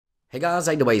Hey guys,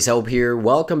 iOS Help here.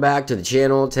 Welcome back to the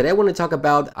channel. Today I want to talk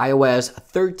about iOS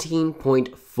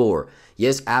 13.4.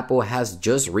 Yes, Apple has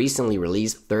just recently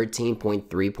released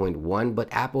 13.3.1, but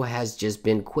Apple has just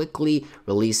been quickly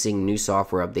releasing new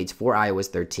software updates for iOS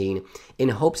 13 in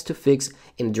hopes to fix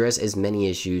and address as many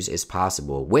issues as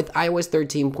possible. With iOS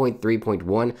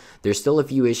 13.3.1, there's still a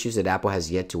few issues that Apple has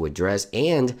yet to address,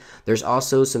 and there's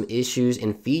also some issues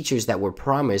and features that were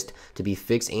promised to be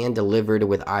fixed and delivered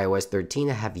with iOS 13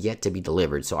 that have yet to be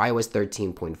delivered. So iOS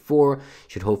 13.4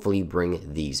 should hopefully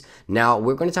bring these. Now,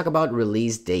 we're going to talk about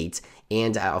release dates.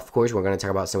 And of course, we're going to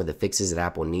talk about some of the fixes that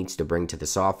Apple needs to bring to the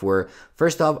software.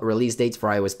 First off, release dates for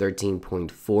iOS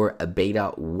 13.4. A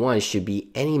beta 1 should be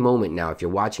any moment now. If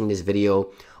you're watching this video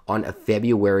on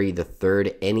February the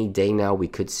 3rd, any day now, we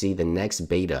could see the next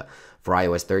beta for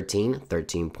iOS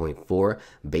 13.4,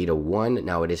 beta 1.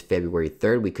 Now it is February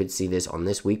 3rd. We could see this on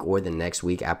this week or the next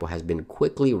week. Apple has been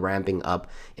quickly ramping up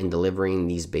and delivering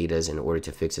these betas in order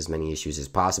to fix as many issues as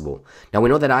possible. Now we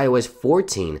know that iOS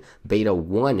 14 beta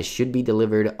 1 should be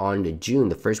delivered on June,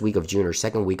 the first week of June or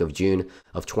second week of June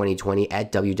of 2020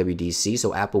 at WWDC.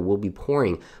 So Apple will be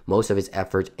pouring most of its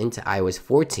effort into iOS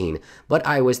 14, but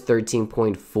iOS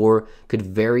 13.4 could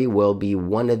very well be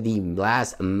one of the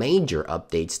last major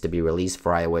updates to be released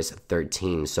for iOS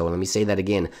 13. So let me say that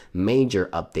again, major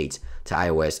updates to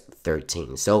iOS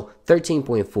 13. So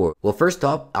 13.4. Well, first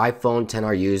off, iPhone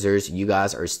XR users, you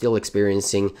guys are still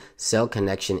experiencing cell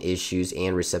connection issues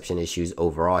and reception issues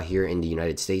overall here in the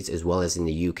United States as well as in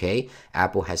the UK.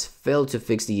 Apple has failed to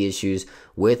fix the issues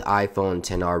with iPhone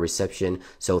XR reception.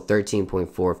 So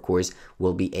 13.4, of course,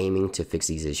 will be aiming to fix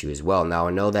these issues as well. Now,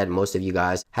 I know that most of you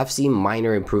guys have seen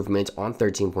minor improvements on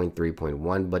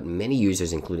 13.3.1, but many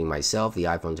users, including myself, the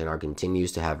iPhone XR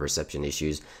continues to have reception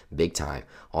issues big time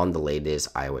on the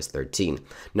latest iOS 13.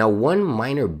 Now, one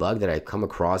minor bug that I've come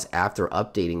across after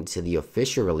updating to the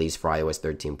official release for iOS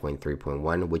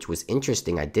 13.3.1, which was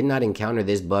interesting, I did not encounter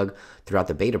this bug throughout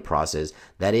the beta process,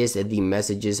 that is the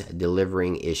messages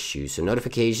delivering issue. So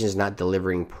notifications not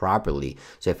delivering properly.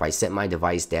 So if I set my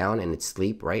device down and it's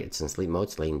sleep, right? It's in sleep mode,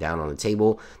 it's laying down on the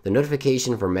table, the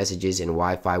notification for messages and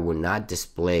Wi-Fi would not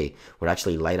display, would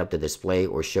actually light up the display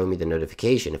or show me the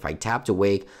notification. If I tapped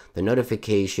awake, the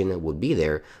notification would be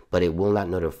there, but it will not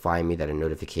notify me that a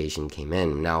notification came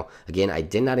in. Now, again, I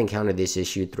did not encounter this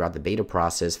issue throughout the beta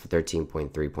process for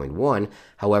 13.3.1.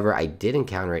 However, I did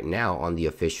encounter it now on the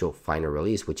official final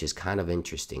release, which is kind of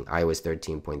interesting. iOS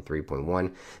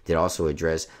 13.3.1 did also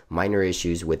address minor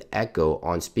issues with echo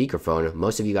on speakerphone.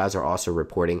 Most of you guys are also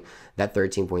reporting that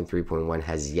 13.3.1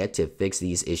 has yet to fix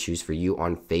these issues for you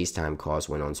on FaceTime calls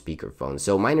when on speakerphone.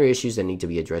 So minor issues that need to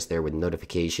be addressed there with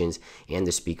notifications and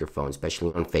the speakerphone,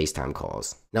 especially on FaceTime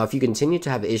calls. Now, if you continue to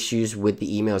have issues with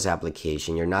the emails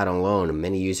application, you're not alone.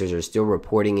 Many users are still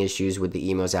reporting issues with the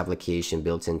emails application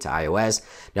built into iOS.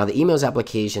 Now, the emails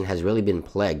application has really been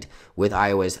plagued with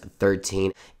iOS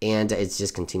 13, and it's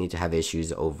just continued to have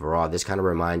issues overall. This kind of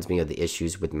reminds me of the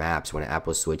issues with Maps. When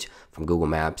Apple switched from Google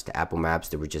Maps to Apple Maps,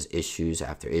 there were just issues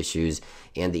after issues,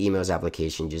 and the emails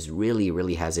application just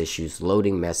really has issues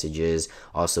loading messages,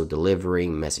 also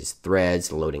delivering message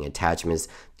threads, loading attachments.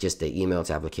 Just the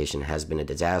emails application has been a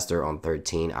disaster on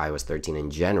iOS 13 in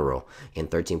general, and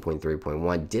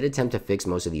 13.3.1 did attempt to fix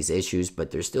most of these issues, but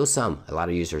there's still some. A lot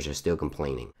of users are still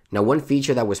complaining. Now, one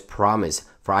feature that was promised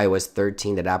for iOS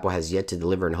 13 that Apple has yet to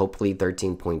deliver, and hopefully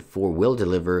 13.4 will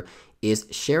deliver, is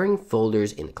sharing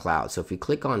folders in cloud. So if we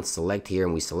click on select here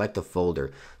and we select a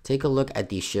folder, take a look at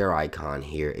the share icon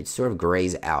here. It sort of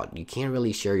grays out. You can't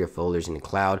really share your folders in the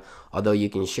cloud. Although you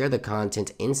can share the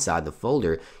content inside the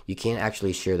folder, you can't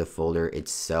actually share the folder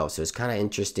itself. So it's kind of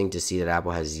interesting to see that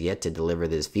Apple has yet to deliver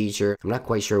this feature. I'm not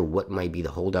quite sure what might be the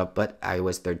holdup, but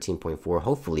iOS 13.4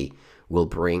 hopefully will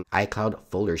bring iCloud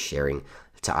folder sharing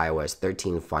to iOS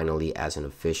 13 finally as an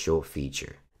official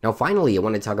feature. Now, finally, I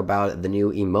want to talk about the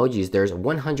new emojis. There's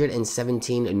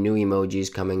 117 new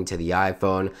emojis coming to the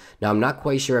iPhone. Now, I'm not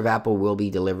quite sure if Apple will be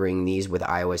delivering these with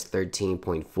iOS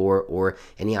 13.4 or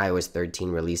any iOS 13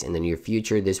 release in the near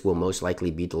future. This will most likely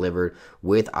be delivered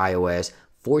with iOS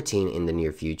 14 in the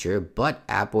near future, but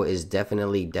Apple is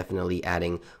definitely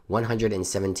adding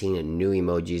 117 new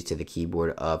emojis to the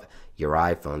keyboard of your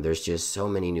iPhone. There's just so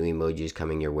many new emojis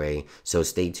coming your way, so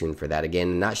stay tuned for that.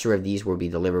 Again, not sure if these will be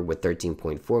delivered with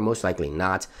 13.4, most likely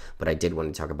not, but I did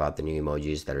want to talk about the new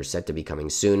emojis that are set to be coming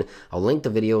soon. I'll link the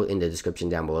video in the description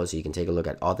down below so you can take a look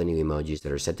at all the new emojis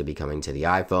that are set to be coming to the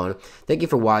iPhone. Thank you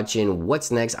for watching. What's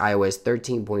next? iOS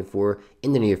 13.4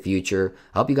 in the near future.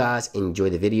 I hope you guys enjoy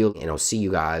the video, and I'll see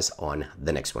you guys on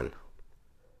the next one.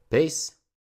 Peace.